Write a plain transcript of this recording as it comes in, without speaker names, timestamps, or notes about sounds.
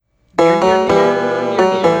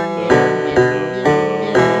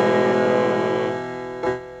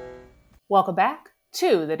Welcome back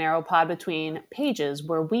to the Narrow Pod Between Pages,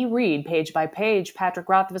 where we read page by page Patrick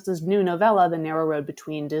Rothfuss's new novella, The Narrow Road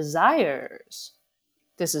Between Desires.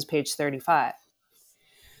 This is page 35.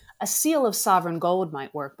 A seal of sovereign gold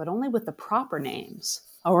might work, but only with the proper names.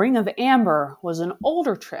 A ring of amber was an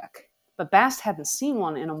older trick, but Bast hadn't seen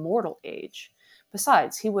one in a mortal age.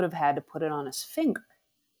 Besides, he would have had to put it on his finger.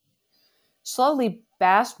 Slowly,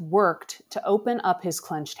 Bast worked to open up his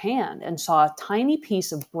clenched hand and saw a tiny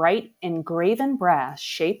piece of bright engraven brass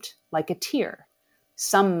shaped like a tear.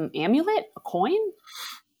 Some amulet? A coin?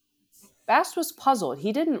 Bast was puzzled.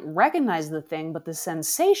 He didn't recognize the thing, but the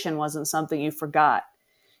sensation wasn't something you forgot.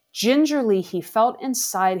 Gingerly, he felt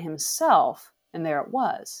inside himself, and there it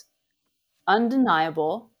was.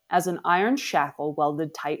 Undeniable as an iron shackle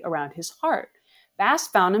welded tight around his heart.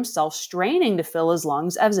 Bast found himself straining to fill his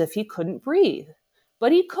lungs as if he couldn't breathe.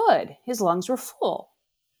 But he could. His lungs were full.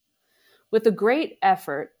 With a great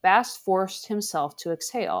effort, Bast forced himself to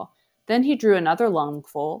exhale. Then he drew another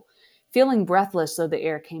lungful, feeling breathless though the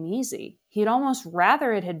air came easy. He'd almost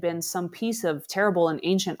rather it had been some piece of terrible and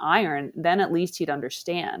ancient iron, then at least he'd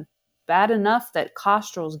understand. Bad enough that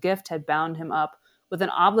Kostrel's gift had bound him up with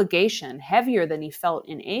an obligation heavier than he felt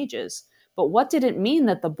in ages. But what did it mean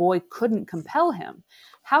that the boy couldn't compel him?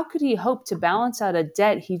 How could he hope to balance out a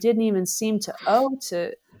debt he didn't even seem to owe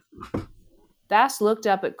to... Bast looked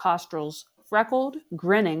up at Kostrel's freckled,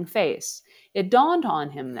 grinning face. It dawned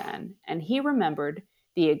on him then, and he remembered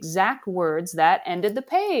the exact words that ended the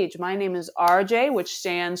page. My name is RJ, which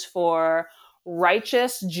stands for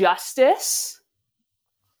Righteous Justice.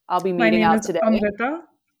 I'll be meeting out today. My name is Amrita.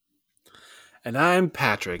 And I'm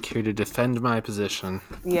Patrick, here to defend my position.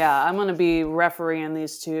 Yeah, I'm going to be refereeing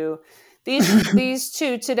these two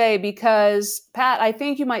today because, Pat, I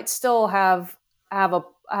think you might still have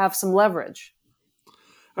some leverage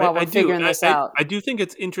while we're figuring this out. I do think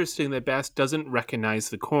it's interesting that Bast doesn't recognize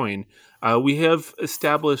the coin. We have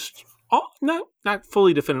established, not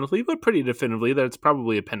fully definitively, but pretty definitively, that it's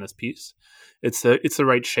probably a penance piece. It's the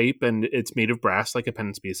right shape, and it's made of brass like a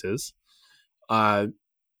penance piece is.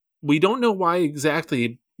 We don't know why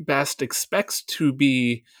exactly Bast expects to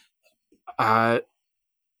be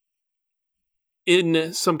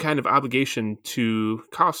in some kind of obligation to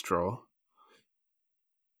Kostrel.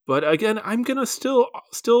 But again, I'm going to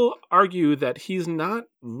still argue that he's not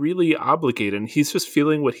really obligated. He's just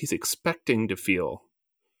feeling what he's expecting to feel.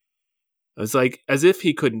 It's like as if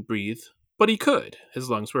he couldn't breathe, but he could.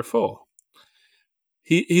 His lungs were full.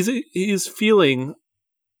 He's feeling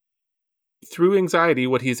through anxiety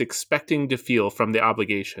what he's expecting to feel from the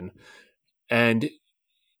obligation. And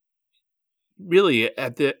really,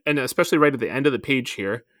 and especially right at the end of the page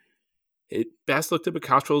here, Bast looked up at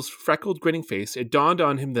Kostrel's freckled, grinning face. It dawned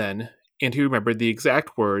on him then, and he remembered the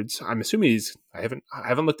exact words. I'm assuming I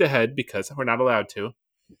haven't looked ahead because we're not allowed to.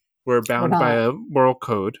 We're bound by a moral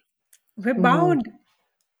code. We're bound.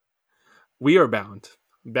 We are bound.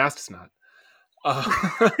 Bast is not.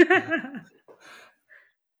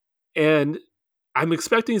 And I'm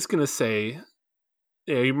expecting he's going to say,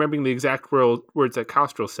 remembering the exact words that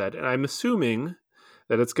Kostrel said, and I'm assuming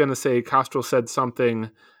that it's going to say Kostrel said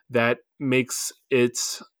something that makes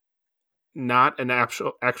it not an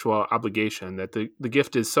actual obligation, that the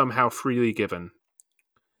gift is somehow freely given,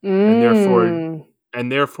 and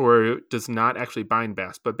therefore does not actually bind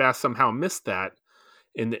Bast. But Bast somehow missed that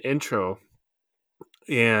in the intro,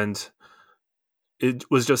 and it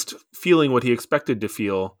was just feeling what he expected to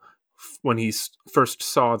feel when he first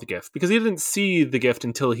saw the gift, because he didn't see the gift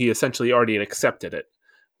until he essentially already had accepted it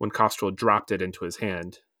when Kostrel dropped it into his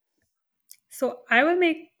hand. So I will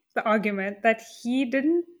make the argument that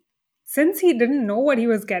since he didn't know what he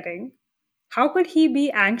was getting, how could he be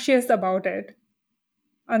anxious about it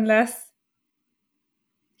unless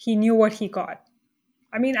he knew what he got?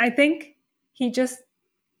 I mean, I think it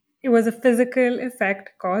was a physical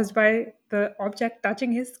effect caused by the object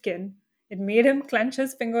touching his skin. It made him clench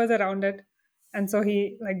his fingers around it. And so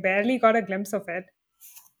he barely got a glimpse of it.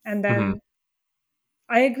 And then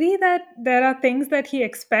I agree that there are things that he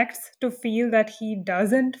expects to feel that he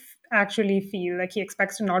doesn't actually feel. Like he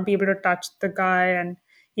expects to not be able to touch the guy, and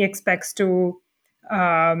he expects to,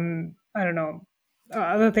 other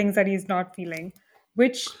things that he's not feeling,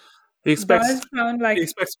 which does sound like he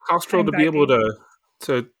expects Kostrel to be able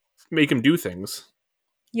to make him do things.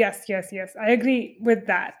 Yes. I agree with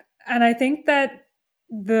that. And I think that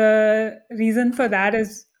the reason for that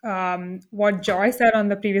is what Joy said on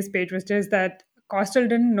the previous page, which is that Kostrel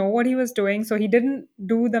didn't know what he was doing, so he didn't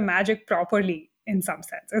do the magic properly, in some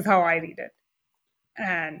sense, is how I read it.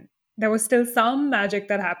 And there was still some magic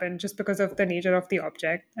that happened just because of the nature of the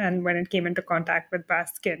object and when it came into contact with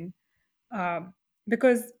Bast's skin. So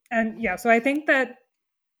I think that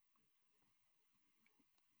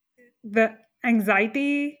the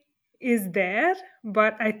anxiety is there,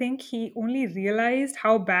 but I think he only realized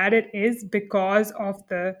how bad it is because of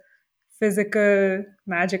the physical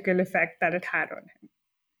magical effect that it had on him.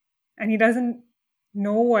 And he doesn't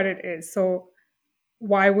know what it is. So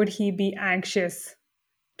why would he be anxious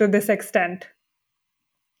to this extent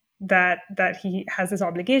that he has this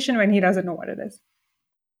obligation when he doesn't know what it is?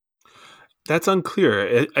 That's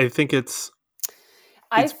unclear. I think it's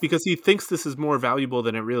because he thinks this is more valuable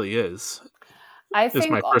than it really is. That's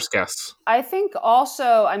my first guess. I think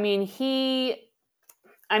also, he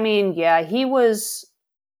was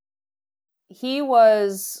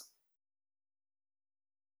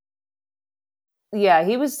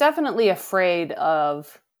definitely afraid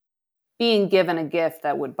of being given a gift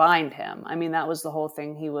that would bind him. That was the whole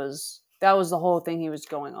thing he was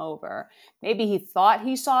going over. Maybe he thought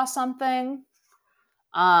he saw something.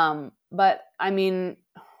 But I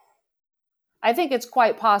think it's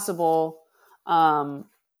quite possible. John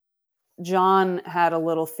had a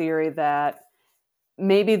little theory that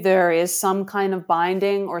maybe there is some kind of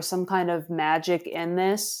binding or some kind of magic in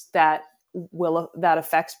this that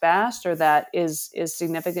affects Bast or that is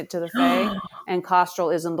significant to the Fae, and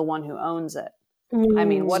Kostrel isn't the one who owns it. Ooh,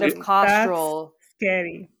 what if Kostrel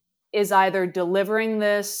scary. is either delivering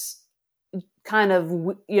this kind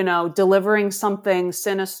of, delivering something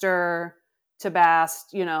sinister to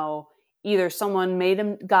Bast, either someone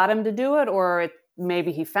got him to do it, or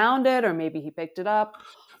maybe he found it, or maybe he picked it up,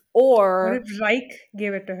 or what if Reich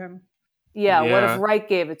gave it to him? Yeah, what if Reich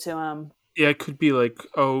gave it to him? Yeah, it could be like,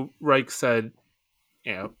 Reich said,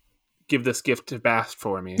 give this gift to Bast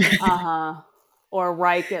for me. Or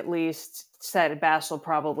Reich at least said Bast will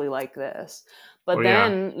probably like this. But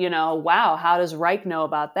wow, how does Reich know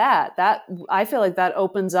about that? That I feel like that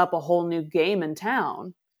opens up a whole new game in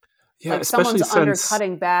town. Yeah, like someone's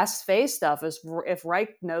undercutting Bast's face stuff if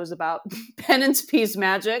Reich knows about penance piece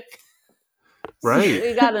magic. Right.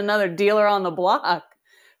 We got another dealer on the block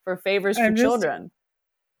for favors for children.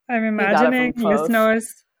 I'm imagining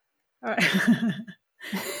listeners. We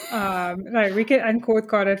can unquote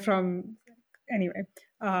got it from anyway.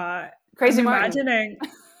 Crazy I'm Martin. Imagining,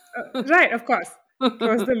 right? Of course,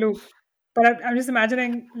 close the loop. But I'm just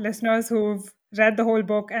imagining listeners who've read the whole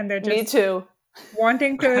book and they're just me too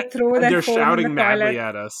wanting to throw their they're phone shouting in the madly toilet.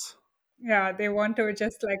 at us. Yeah, they want to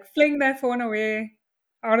just fling their phone away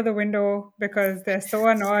out of the window because they're so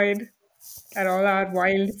annoyed at all our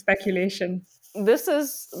wild speculation. This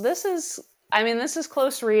is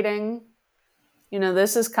close reading.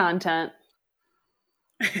 This is content.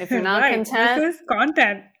 If you're not content, this is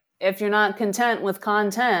content. If you're not content with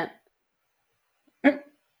content,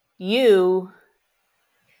 you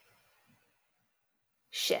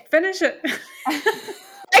finish it.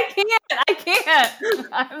 I can't.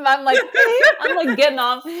 I'm like getting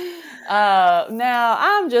off. Now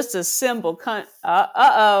I'm just a simple cunt.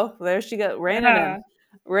 There she goes. Rein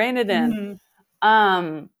it in.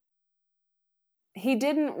 Mm-hmm. He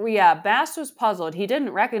didn't. Bast was puzzled. He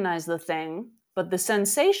didn't recognize the thing, but the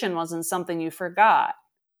sensation wasn't something you forgot.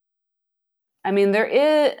 There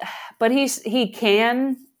is, but he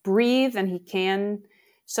can breathe and he can.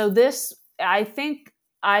 So this, I think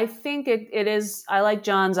it is. I like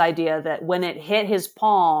John's idea that when it hit his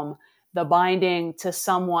palm, the binding to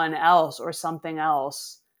someone else or something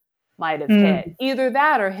else might have hit. Either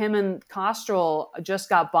that or him and Kostrel just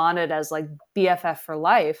got bonded as BFF for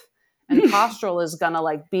life, and Kostrel is gonna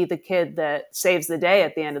be the kid that saves the day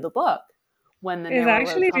at the end of the book when the It's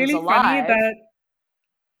actually comes really alive funny that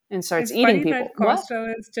and starts eating people. That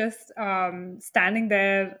Kostrel is just standing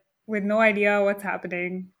there with no idea what's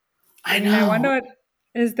happening. I know. I wonder,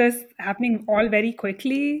 is this happening all very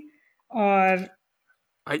quickly, or?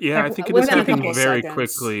 I think it is happening very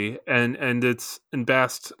quickly, and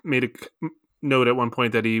Bast made a note at one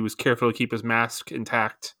point that he was careful to keep his mask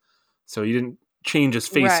intact, so he didn't change his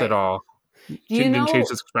face at all. Didn't change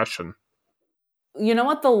his expression. You know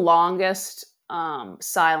what the longest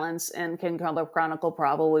silence in King Chronicle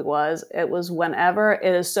probably was? It was whenever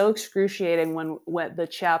it is so excruciating when the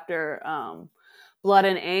chapter Blood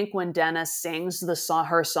and Ink, when Dennis sings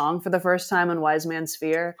her song for the first time in Wise Man's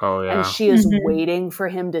Fear. Oh, yeah. And she is waiting for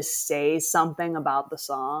him to say something about the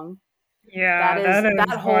song. Yeah, that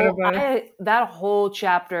is horrible. That whole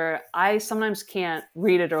chapter, I sometimes can't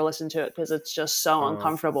read it or listen to it because it's just so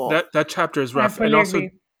uncomfortable. That chapter is rough.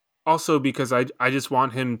 And also because I just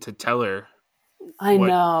want him to tell her I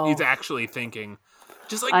know he's actually thinking.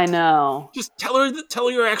 Just like, I know. just tell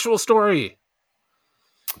her your actual story.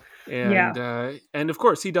 And and of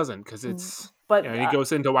course he doesn't, because it's, But he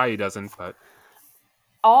goes into why he doesn't. But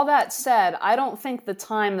all that said, I don't think the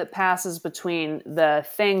time that passes between the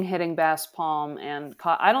thing hitting Bass Palm and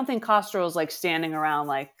I don't think Castro is like standing around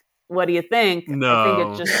like, what do you think? No. I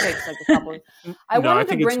think it just takes like a couple. I wanted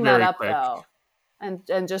to bring that up quick, though,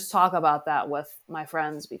 and just talk about that with my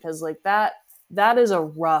friends, because like that is a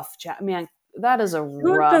rough chapter. Man, that is a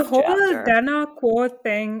rough The whole chapter. Dana quote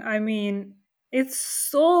thing, I mean, it's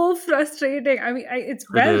so frustrating. I mean, it's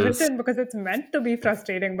well written because it's meant to be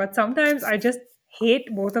frustrating, but sometimes I just hate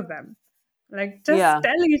both of them. Like, just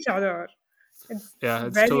tell each other. It's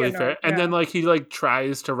totally annoying. Fair. And then like he like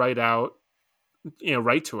tries to write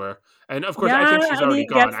to her, and of course I think she's already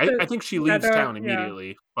gone. I think she leaves town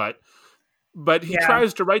immediately, but he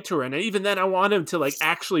tries to write to her, and even then I want him to like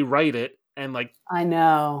actually write it, and like I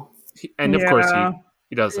know, and of course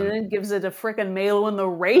he doesn't. And then gives it a freaking mail in the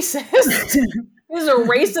racist. He's a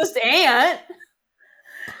racist aunt.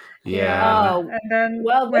 Yeah. And then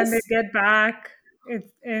when they get back,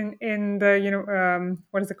 it's in the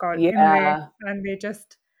what is it called? Yeah. And they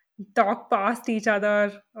just talk past each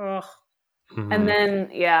other. Ugh. Mm-hmm.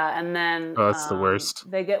 And then oh, that's the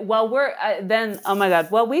worst. They get oh my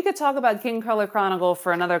god. Well, we could talk about King Color Chronicle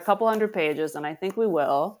for another couple hundred pages, and I think we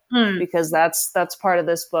will, because that's part of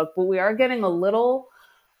this book. But we are getting a little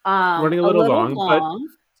running a little long.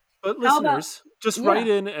 But listeners, just write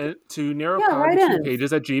in to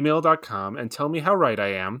narrowpodbetweenpages at gmail.com and tell me how right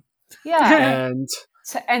I am. Yeah.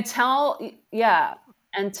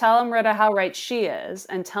 and tell Amrita how right she is,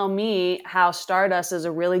 and tell me how Stardust is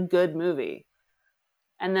a really good movie.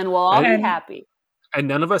 And then we'll all be happy. And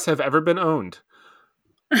none of us have ever been owned.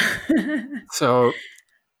 So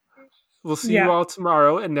we'll see you all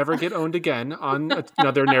tomorrow and never get owned again on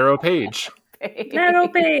another Narrow Page. Narrow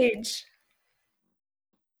Page.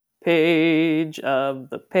 Page of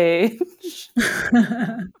the page.